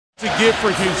to give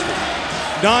for Houston.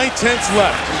 9/10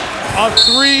 left. A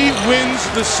 3 wins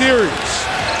the series.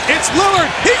 It's Lillard.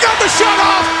 He got the shot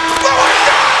off. Lillard,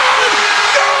 good!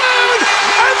 Good!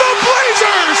 And the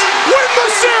Blazers win the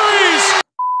series!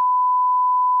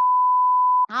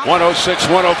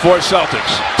 106-104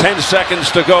 Celtics. 10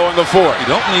 seconds to go in the fourth. You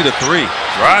don't need a three.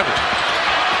 Drive it.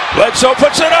 Bledsoe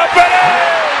puts it up and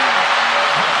in!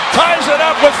 Ties it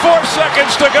up with 4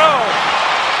 seconds to go.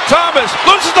 Thomas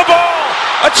loses the ball.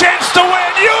 A chance to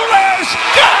win. Ulis!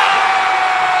 Good!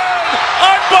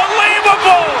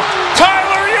 Unbelievable!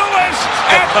 Tyler Ulis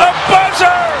at the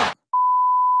buzzer!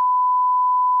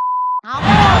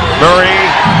 Murray,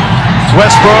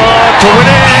 Westbrook to win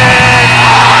it.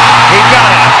 He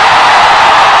got it.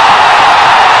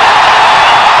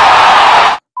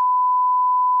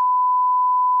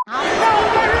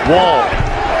 Wall.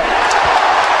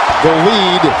 The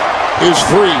lead is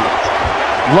 3.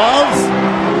 Love,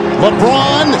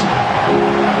 LeBron,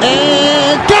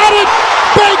 and got it!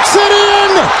 Banks it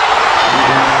in!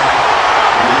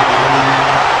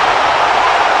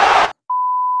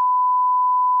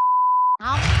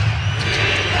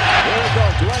 There we go,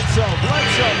 Bledsoe, going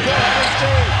on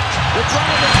stage. The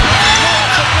drive is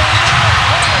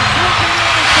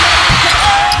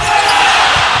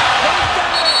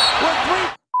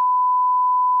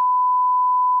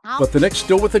But the Knicks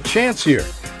still with a chance here.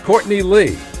 Courtney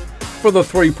Lee for the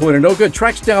three-pointer. No good.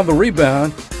 Tracks down the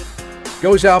rebound.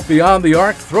 Goes out beyond the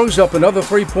arc. Throws up another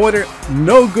three-pointer.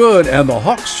 No good. And the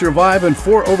Hawks survive in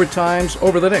 4 overtimes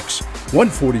over the Knicks.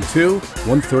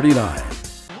 142-139.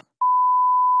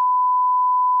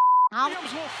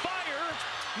 Williams will fire.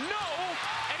 No.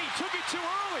 And he took it too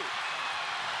early.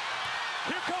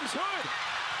 Here comes Hood.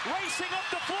 Racing up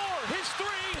the floor. His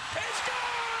three is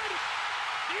good.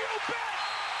 You bet.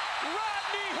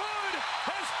 Rodney Hood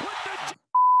has put the...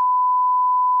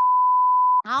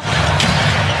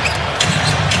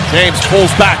 James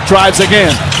pulls back, drives again,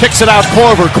 kicks it out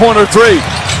Korver, corner 3.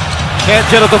 Can't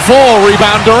get it the full,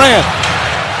 rebound Durant.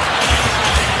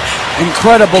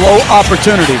 Incredible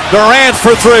opportunity. Durant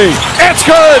for 3. It's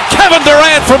good! Kevin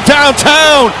Durant from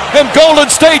downtown, and Golden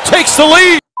State takes the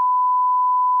lead.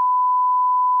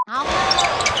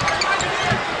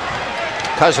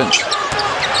 Cousins.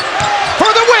 For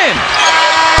the win!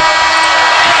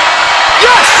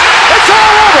 Yes! It's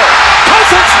all over!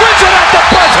 Cousins wins it at the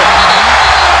buzzer!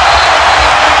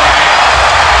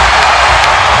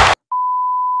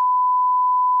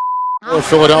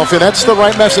 Philadelphia, that's the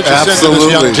right message to send to this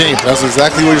young team. That's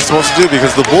exactly what you're supposed to do,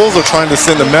 because the Bulls are trying to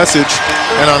send a message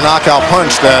and a knockout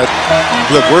punch that,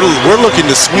 look, we're looking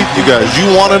to sweep you guys. You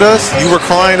wanted us. You were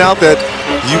crying out that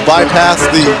you bypassed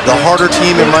the harder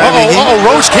team in Miami Heat.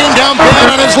 Rose came down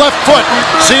bad on his left foot.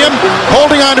 See him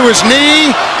holding onto his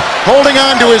knee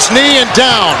and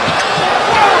down.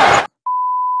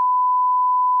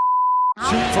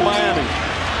 Shoot for Miami.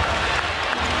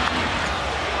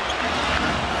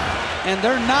 And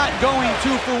they're not going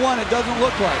 2 for 1, it doesn't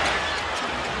look like.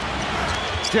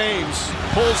 James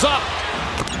pulls up,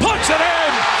 puts it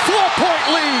in, 4-point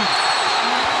lead.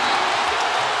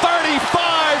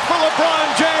 35 for LeBron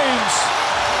James.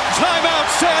 Timeout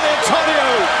San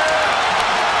Antonio.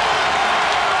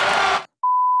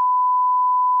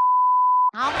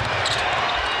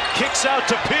 Kicks out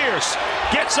to Pierce,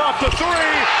 gets off the 3.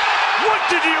 What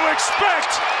did you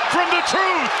expect from the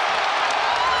truth?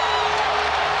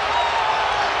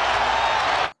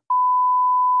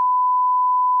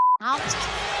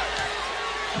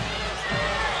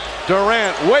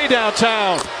 Durant way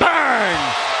downtown. Bang!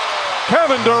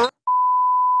 Kevin Durant.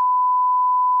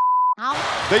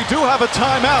 They do have a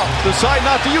timeout. Decide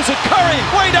not to use it. Curry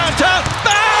way downtown.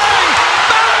 Bang!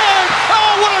 Bang!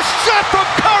 Oh, what a shot from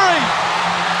Curry!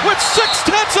 With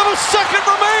 0.6 of a second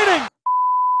remaining.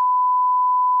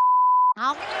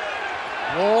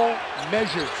 Wall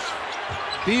measures.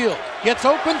 Beal gets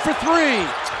open for 3.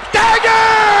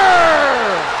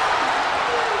 Dagger!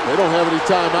 They don't have any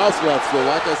timeouts left, so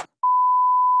like I said.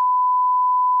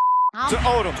 To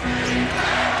Odom.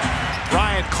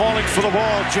 Bryant calling for the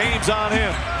ball. James on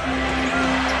him.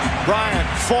 Bryant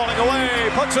falling away.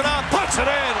 Puts it up. Puts it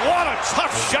in. What a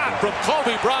tough shot from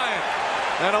Kobe Bryant.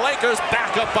 And the Lakers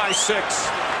back up by 6.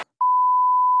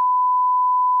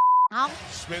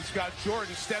 Smith's got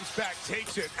Jordan. Steps back.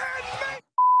 Takes it.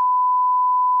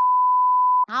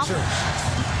 And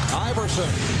Iverson.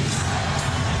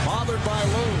 Bothered by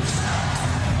Lou.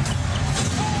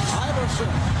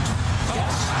 Iverson.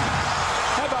 Yes.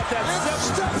 How about that?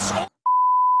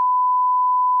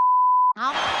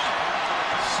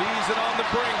 sees it on the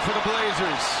brink for the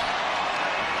Blazers.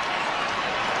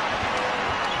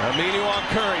 Aminu on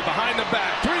Curry behind the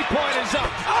back. 3-point is up.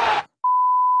 Oh!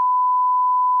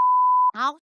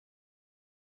 好。